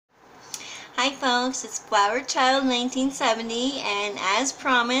Hi folks, it's Flower Child 1970, and as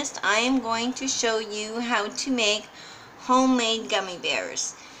promised I am going to show you how to make homemade gummy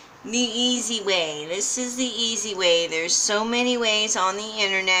bears. The easy way. This is the easy way. There's so many ways on the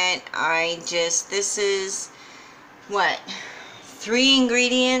internet. This is what? 3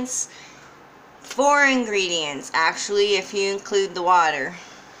 ingredients? 4 ingredients actually, if you include the water.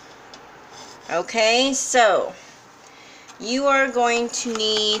 Okay, so you are going to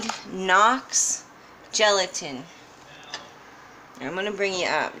need Knox gelatin. I'm going to bring you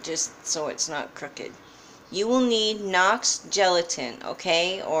up just so it's not crooked. You will need Knox gelatin,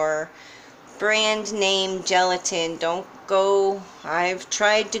 okay, or brand name gelatin. Don't go, I've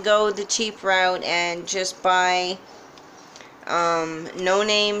tried to go the cheap route and just buy no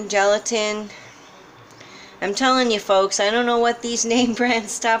name gelatin. I'm telling you folks, I don't know what these name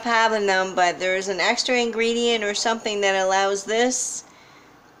brands stop having them, but there's an extra ingredient or something that allows this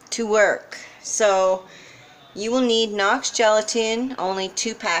to work. So you will need Knox gelatin, only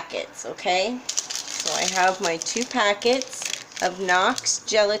 2 packets, okay? So I have my 2 packets of Knox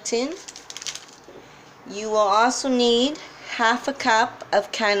gelatin. You will also need half a cup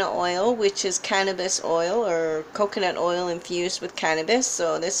of canna oil, which is cannabis oil or coconut oil infused with cannabis.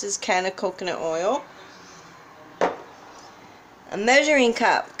 So this is canna coconut oil. A measuring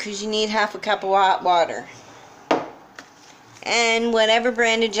cup, because you need half a cup of hot water. And whatever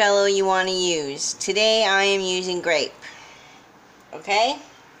brand of Jello you want to use. Today I am using grape. Okay?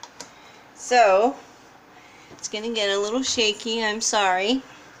 So, it's going to get a little shaky, I'm sorry.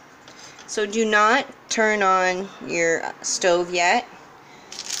 So do not turn on your stove yet.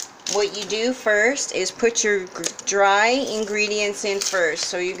 What you do first is put your dry ingredients in first.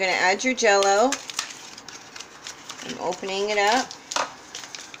 So you're going to add your Jello. I'm opening it up.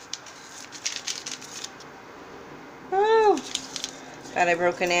 Oh, thought I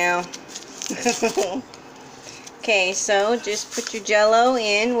broke a nail. Okay, so just put your Jello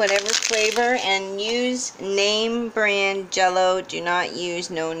in, whatever flavor, and use name brand Jello. Do not use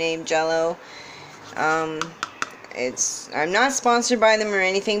no name Jello. I'm not sponsored by them or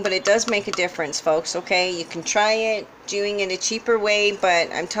anything, but it does make a difference, folks. Okay, you can try it doing it a cheaper way, but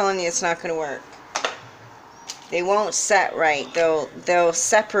I'm telling you, it's not going to work. They won't set right. They'll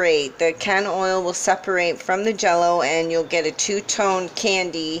separate. The canna oil will separate from the Jello, and you'll get a two-tone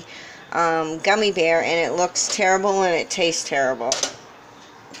candy gummy bear, and it looks terrible and it tastes terrible.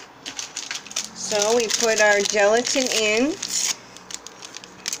 So we put our gelatin in.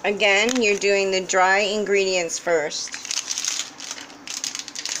 Again, you're doing the dry ingredients first.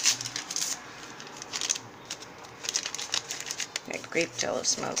 That grape Jello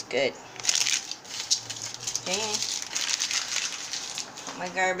smells good. Okay. Put my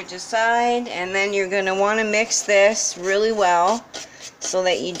garbage aside, and then you're going to want to mix this really well so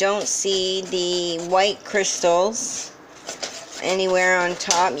that you don't see the white crystals anywhere on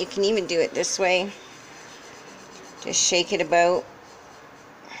top. You can even do it this way. Just shake it about.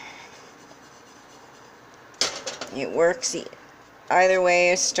 It works either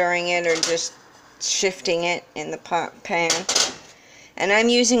way, stirring it or just shifting it in the pan. And I'm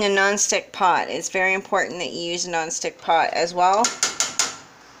using a non-stick pot. It's very important that you use a non-stick pot as well.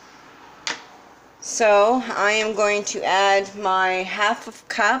 So I am going to add my half a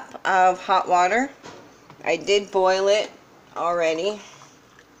cup of hot water. I did boil it already.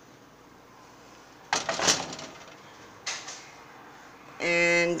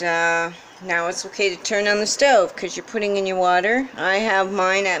 And now it's okay to turn on the stove because you're putting in your water. I have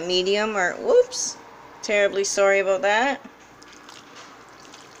mine at medium, or whoops, terribly sorry about that.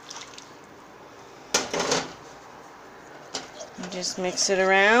 Just mix it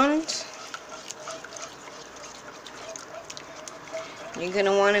around. You're going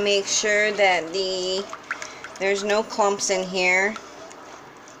to want to make sure that there's no clumps in here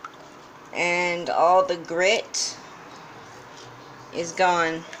and all the grit is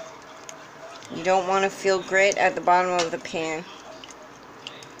gone. You don't want to feel grit at the bottom of the pan.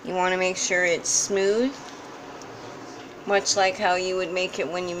 You want to make sure it's smooth, much like how you would make it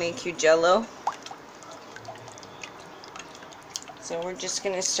when you make your Jello. So we're just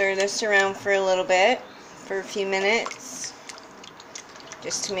going to stir this around for a little bit, for a few minutes,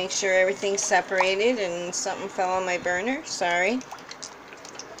 just to make sure everything's separated, and something fell on my burner, sorry.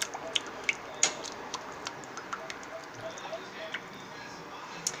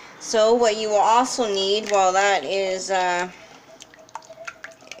 So what you will also need, while that is,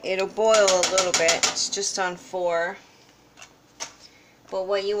 it'll boil a little bit, it's just on 4, but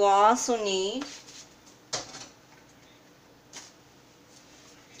what you will also need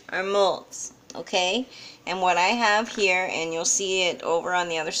are molds. okay? And what I have here, and you'll see it over on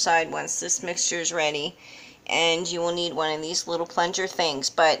the other side once this mixture is ready, and you will need one of these little plunger things.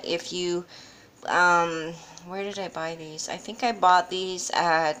 But if you, where did I buy these? I think I bought these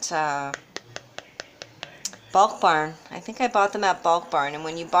at Bulk Barn. I think I bought them at Bulk Barn, and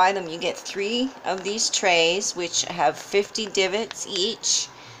when you buy them, you get 3 of these trays, which have 50 divots each.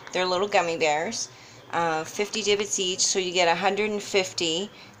 They're little gummy bears. 50 divots each, so you get 150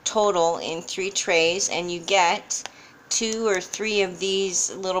 total in 3 trays, and you get 2 or 3 of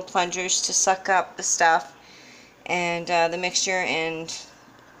these little plungers to suck up the stuff and the mixture and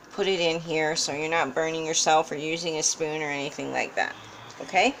put it in here so you're not burning yourself or using a spoon or anything like that.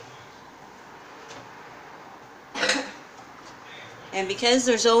 Okay? And because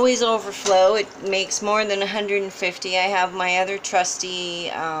there's always overflow, it makes more than 150. I have my other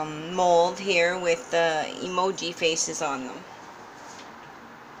trusty mold here with the emoji faces on them.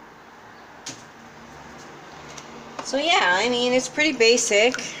 So yeah, I mean, it's pretty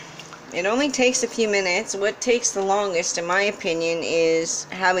basic. It only takes a few minutes. What takes the longest, in my opinion, is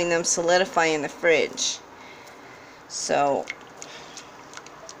having them solidify in the fridge. So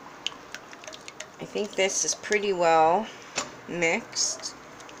I think this is pretty well mixed.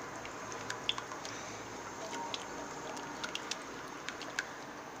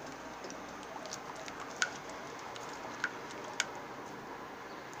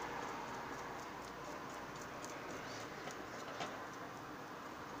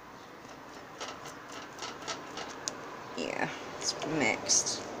 Yeah, it's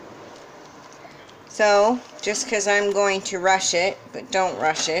mixed. So, just because I'm going to rush it, but don't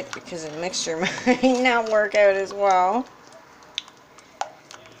rush it because the mixture might not work out as well.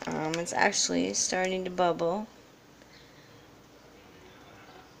 It's actually starting to bubble.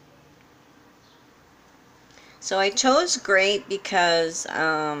 So I chose grape because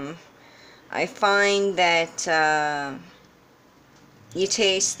I find that you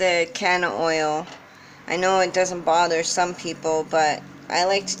taste the canna oil. I know it doesn't bother some people, but I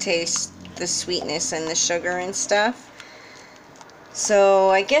like to taste the sweetness and the sugar and stuff.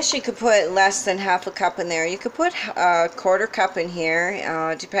 So I guess you could put less than half a cup in there. You could put a quarter cup in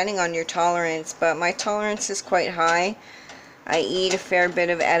here, depending on your tolerance, but my tolerance is quite high. I eat a fair bit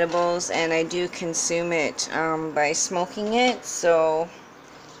of edibles, and I do consume it by smoking it, so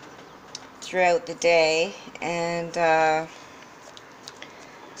throughout the day, and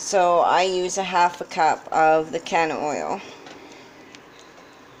so I use a half a cup of the canna oil.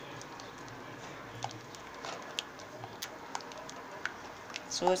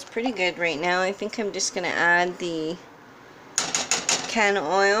 So it's pretty good right now. I think I'm just going to add the canna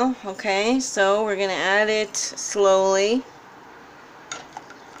oil. Okay, so we're going to add it slowly.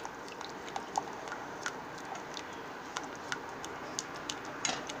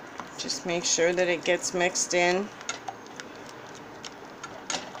 Just make sure that it gets mixed in.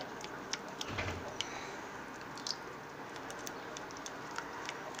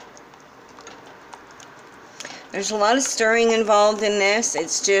 There's a lot of stirring involved in this.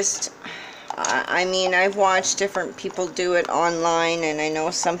 It's just, I mean, I've watched different people do it online, and I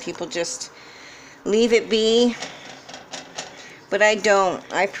know some people just leave it be, but I don't.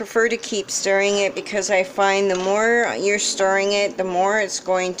 I prefer to keep stirring it because I find the more you're stirring it, the more it's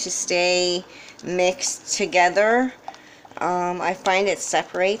going to stay mixed together. I find it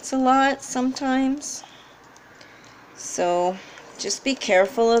separates a lot sometimes. So just be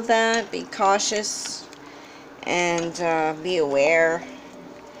careful of that. Be cautious. And be aware,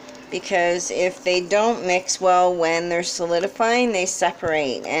 because if they don't mix well when they're solidifying, they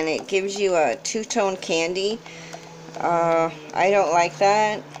separate and it gives you a two-tone candy. I don't like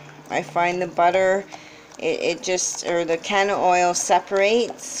that. I find the butter, it just, or the canna oil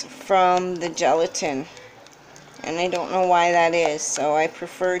separates from the gelatin, and I don't know why that is, so I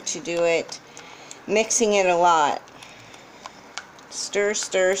prefer to do it mixing it a lot. Stir,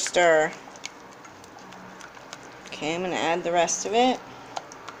 stir, stir. Okay, I'm going to add the rest of it.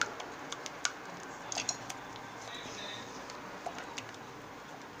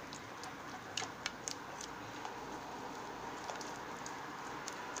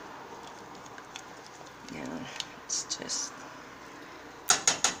 Now, it's just,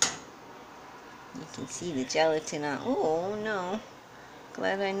 you can see the gelatin on. Oh, no.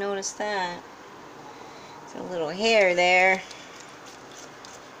 Glad I noticed that. There's a little hair there.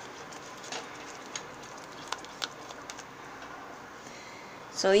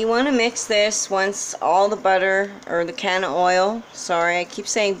 So you want to mix this once all the butter, or the canna oil, sorry, I keep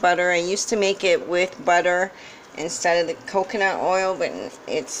saying butter. I used to make it with butter instead of the coconut oil, but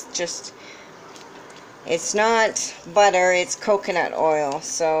it's just, it's not butter, it's coconut oil.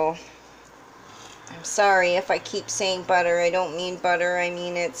 So I'm sorry if I keep saying butter. I don't mean butter. I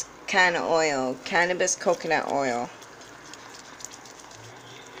mean it's canna oil, cannabis coconut oil.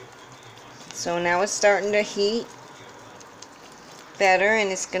 So now it's starting to heat better and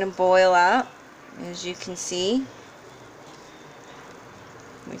it's going to boil up, as you can see,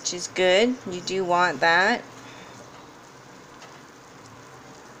 which is good. You do want that.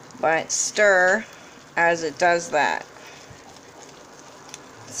 But stir as it does that.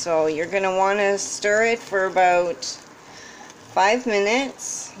 So you're going to want to stir it for about 5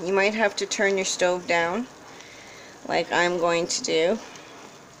 minutes. You might have to turn your stove down, like I'm going to do,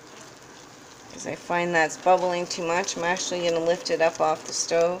 because I find that's bubbling too much. I'm actually going to lift it up off the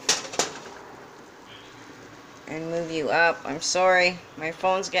stove and move you up. I'm sorry, my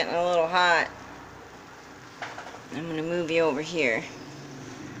phone's getting a little hot. I'm going to move you over here.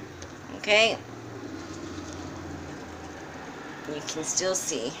 Okay? You can still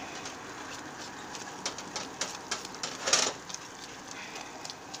see.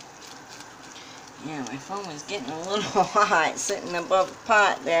 Yeah, my phone was getting a little hot sitting above the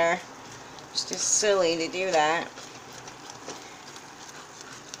pot there. It's just silly to do that.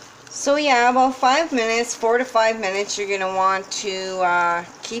 So yeah, about 5 minutes, 4 to 5 minutes, you're going to want to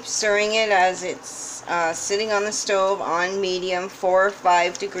keep stirring it as it's sitting on the stove on medium, 4 or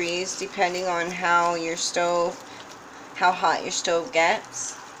 5 degrees, depending on how hot your stove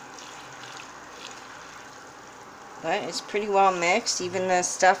gets. But it's pretty well mixed. Even the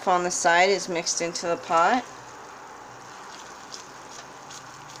stuff on the side is mixed into the pot.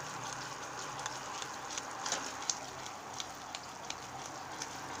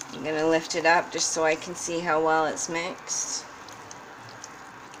 I'm going to lift it up just so I can see how well it's mixed.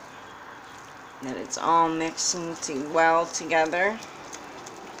 That it's all mixing well together.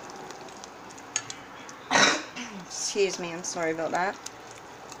 Excuse me, I'm sorry about that.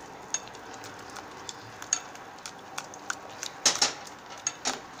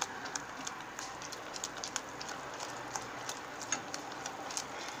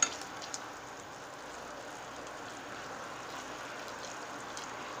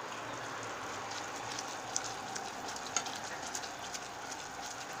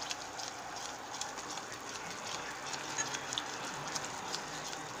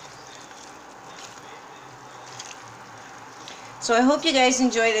 So I hope you guys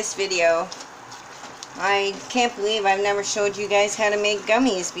enjoy this video. I can't believe I've never showed you guys how to make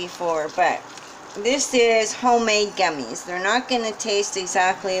gummies before, but this is homemade gummies. They're not going to taste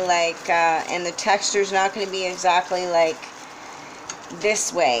exactly like, and the texture's not going to be exactly like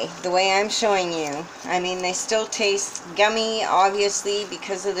this way, the way I'm showing you. I mean, they still taste gummy, obviously,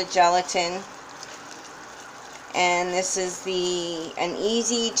 because of the gelatin. And this is an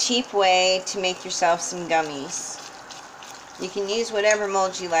easy, cheap way to make yourself some gummies. You can use whatever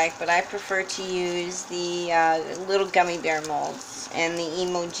mold you like, but I prefer to use the little gummy bear molds and the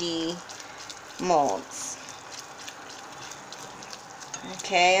emoji molds.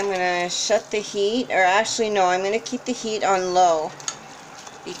 Okay, I'm going to shut the heat, or actually no, I'm going to keep the heat on low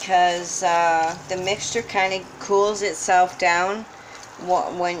because the mixture kind of cools itself down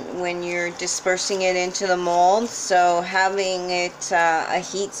when you're dispersing it into the mold. So having it a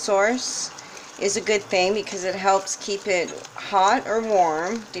heat source is a good thing because it helps keep it hot or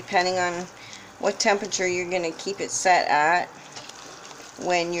warm depending on what temperature you're going to keep it set at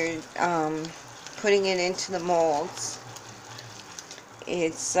when you're putting it into the molds.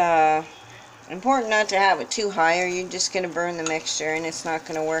 It's important not to have it too high or you're just going to burn the mixture and it's not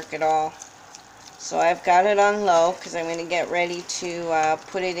going to work at all. So I've got it on low because I'm going to get ready to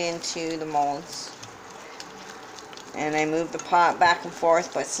put it into the molds. And I move the pot back and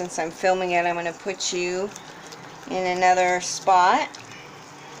forth, but since I'm filming it, I'm going to put you in another spot.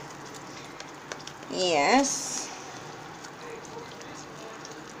 Yes.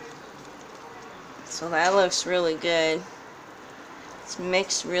 So that looks really good. It's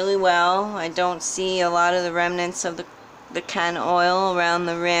mixed really well. I don't see a lot of the remnants of the canna oil around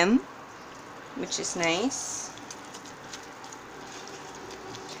the rim, which is nice.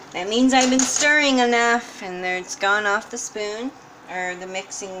 That means I've been stirring enough and it's gone off the spoon, or the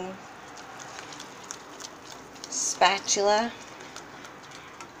mixing spatula.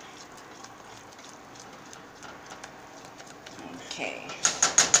 Okay.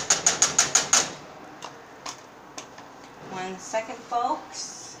 1 second,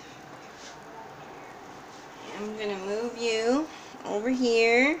 folks. I'm going to move you over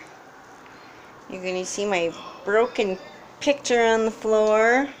here. You're going to see my broken picture on the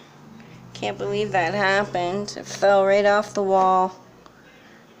floor. Can't believe that happened. It fell right off the wall.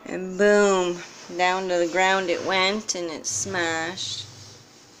 And boom, down to the ground it went and it smashed.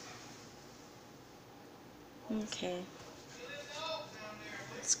 Okay.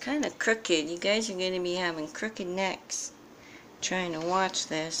 It's kind of crooked. You guys are going to be having crooked necks trying to watch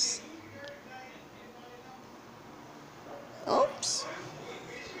this. Oops.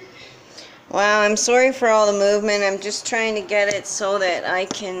 Wow, I'm sorry for all the movement. I'm just trying to get it so that I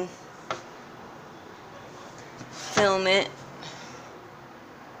can film it.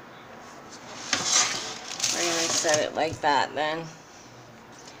 We're going to set it like that then.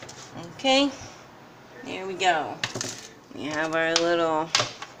 Okay. There we go. We have our little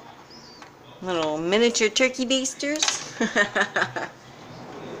miniature turkey basters.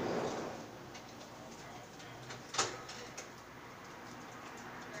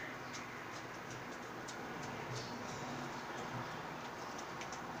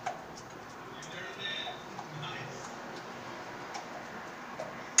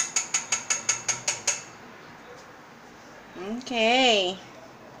 Okay.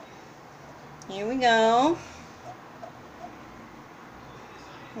 Here we go.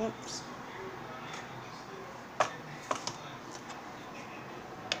 Oops.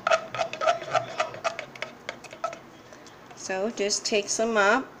 So just take some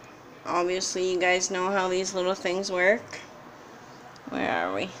up. Obviously you guys know how these little things work. Where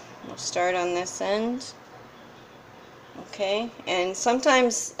are we? We'll start on this end. Okay, and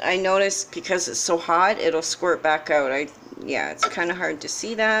sometimes I notice because it's so hot it'll squirt back out. Yeah, it's kind of hard to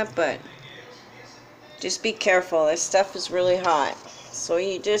see that, but just be careful. This stuff is really hot. So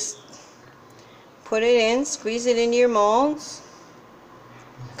you just put it in, squeeze it into your molds,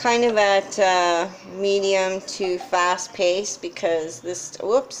 kind of at medium to fast pace, because this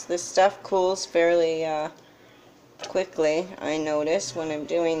stuff cools fairly quickly, I notice when I'm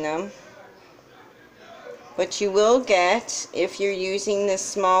doing them. But you will get, if you're using the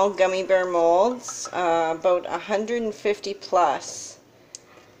small gummy bear molds, about 150 plus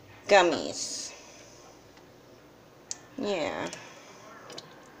gummies. Yeah.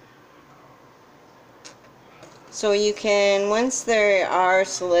 So you can, once they are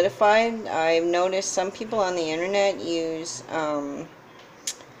solidified, I've noticed some people on the internet use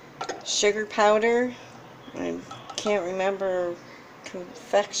sugar powder. I can't remember,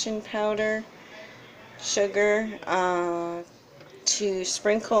 confection powder, sugar, to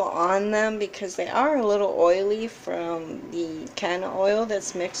sprinkle on them because they are a little oily from the canna oil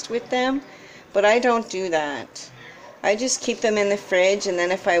that's mixed with them. But I don't do that. I just keep them in the fridge, and then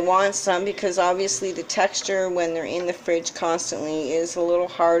if I want some, because obviously the texture when they're in the fridge constantly is a little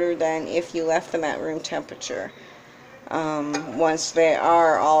harder than if you left them at room temperature, once they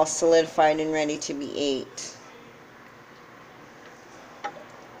are all solidified and ready to be ate.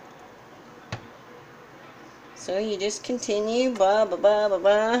 So you just continue,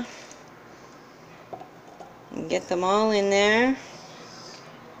 and get them all in there.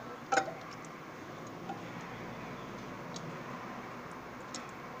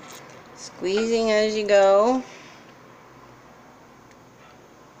 Squeezing as you go.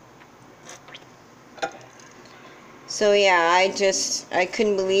 So yeah, I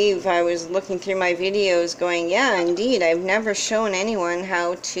couldn't believe, I was looking through my videos going, yeah, indeed, I've never shown anyone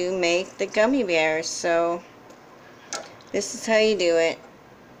how to make the gummy bears, so this is how you do it.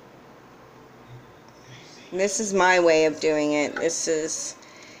 This is my way of doing it.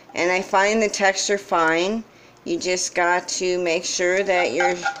 And I find the texture fine. You just got to make sure that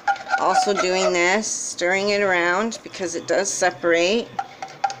you're also doing this, stirring it around, because it does separate.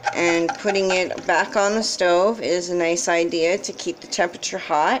 And putting it back on the stove is a nice idea to keep the temperature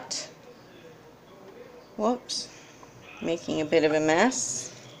hot. Whoops, making a bit of a mess.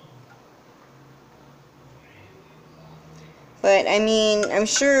 But I mean, I'm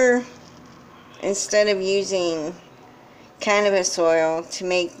sure instead of using cannabis oil to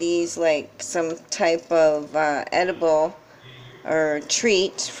make these like some type of edible or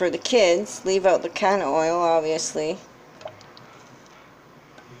treat for the kids, leave out the canna oil obviously.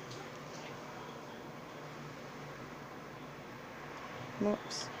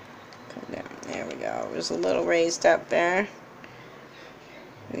 Whoops. Come down. There we go. It was a little raised up there.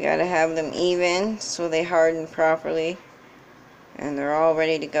 We gotta have them even so they harden properly and they're all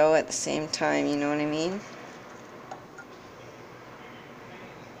ready to go at the same time, you know what I mean?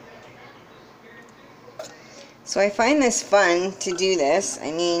 So I find this fun to do this.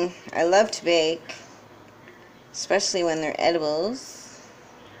 I mean, I love to bake, especially when they're edibles.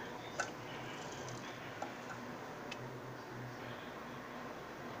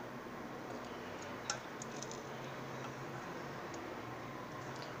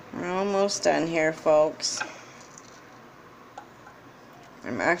 We're almost done here, folks.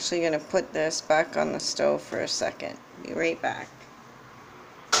 I'm actually going to put this back on the stove for a second. Be right back.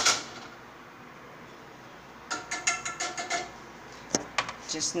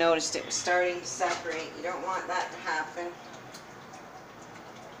 just noticed it was starting to separate. You don't want that to happen.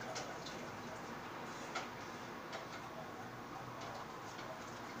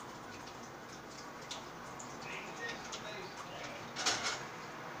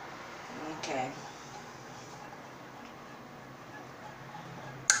 Okay.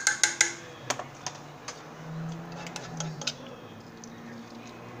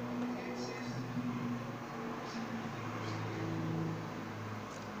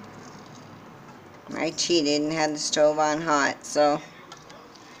 I cheated and had the stove on hot, so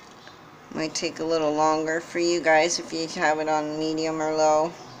might take a little longer for you guys if you have it on medium or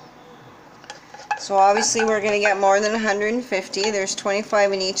low. So obviously we're going to get more than 150. There's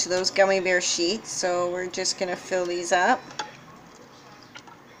 25 in each of those gummy bear sheets, so we're just going to fill these up.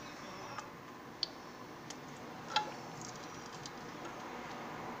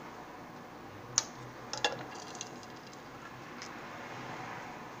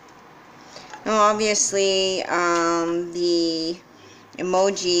 Now obviously the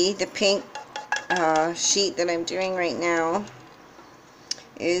emoji, the pink sheet that I'm doing right now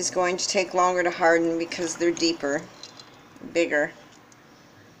is going to take longer to harden because they're deeper, bigger.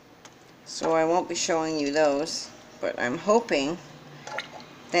 So I won't be showing you those, but I'm hoping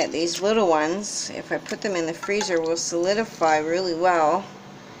that these little ones, if I put them in the freezer, will solidify really well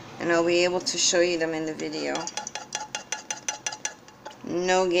and I'll be able to show you them in the video.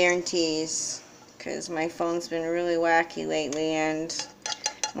 No guarantees, because my phone's been really wacky lately, and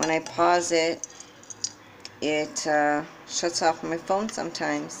when I pause it, it shuts off my phone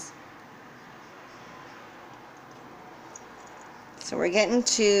sometimes. So we're getting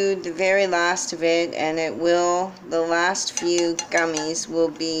to the very last of it, and the last few gummies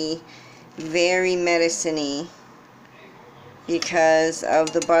will be very medicine-y because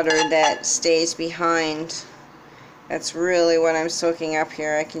of the butter that stays behind. That's really what I'm soaking up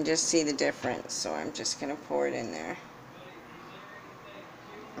here. I can just see the difference, so I'm just going to pour it in there.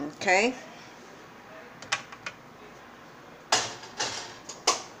 Okay.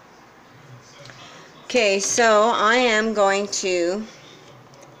 Okay, so I am going to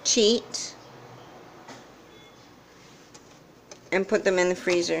cheat and put them in the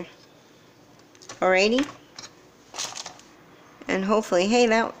freezer. Alrighty? And hopefully, hey,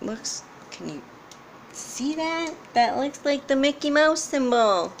 that looks, can you see that? That looks like the Mickey Mouse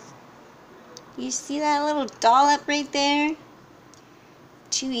symbol. You see that little dollop right there?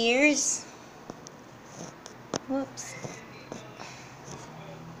 2 ears. Whoops.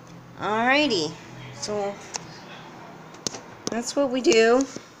 Alrighty. So that's what we do.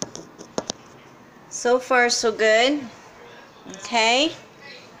 So far so good. Okay.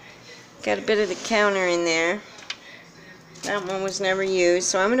 Got a bit of the counter in there. That one was never used.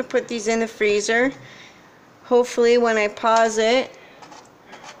 So I'm going to put these in the freezer. Hopefully when I pause it,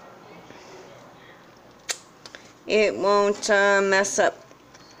 it won't mess up.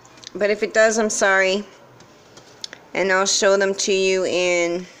 But if it does, I'm sorry. And I'll show them to you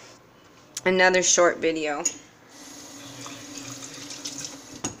in another short video.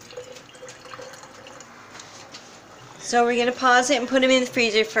 So we're going to pause it and put them in the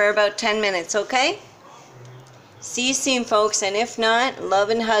freezer for about 10 minutes, okay? See you soon, folks, and if not, love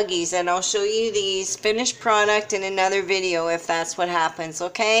and huggies, and I'll show you these finished product in another video if that's what happens,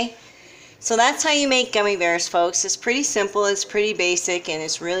 okay? So that's how you make gummy bears, folks. It's pretty simple, it's pretty basic, and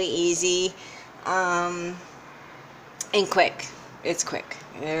it's really easy and quick. It's quick.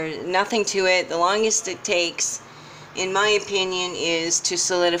 There's nothing to it. The longest it takes, in my opinion, is to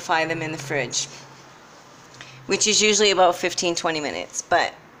solidify them in the fridge, which is usually about 15-20 minutes,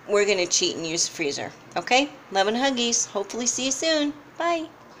 but we're going to cheat and use the freezer. Okay? Love and huggies. Hopefully see you soon. Bye.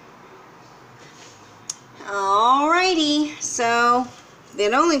 Alrighty. So,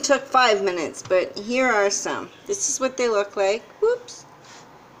 it only took 5 minutes, but here are some. This is what they look like. Whoops.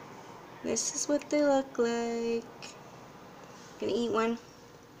 This is what they look like. Gonna eat one.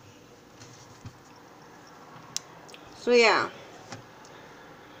 So, yeah.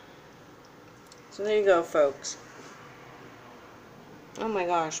 So, there you go, folks. Oh my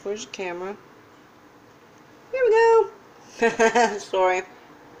gosh, where's the camera? Here we go. Sorry.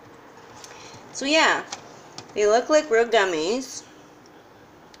 So yeah, they look like real gummies.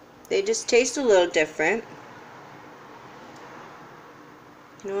 They just taste a little different.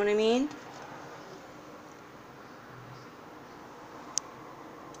 You know what I mean?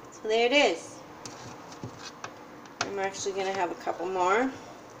 So there it is. I'm actually going to have a couple more and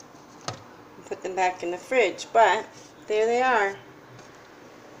put them back in the fridge, but there they are.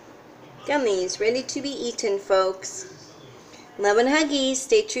 Gummies ready to be eaten, folks. Love and huggies.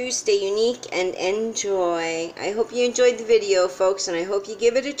 Stay true, stay unique, and enjoy. I hope you enjoyed the video, folks, and I hope you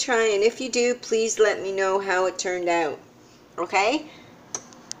give it a try. And if you do, please let me know how it turned out. Okay?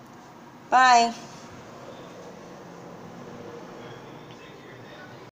 Bye.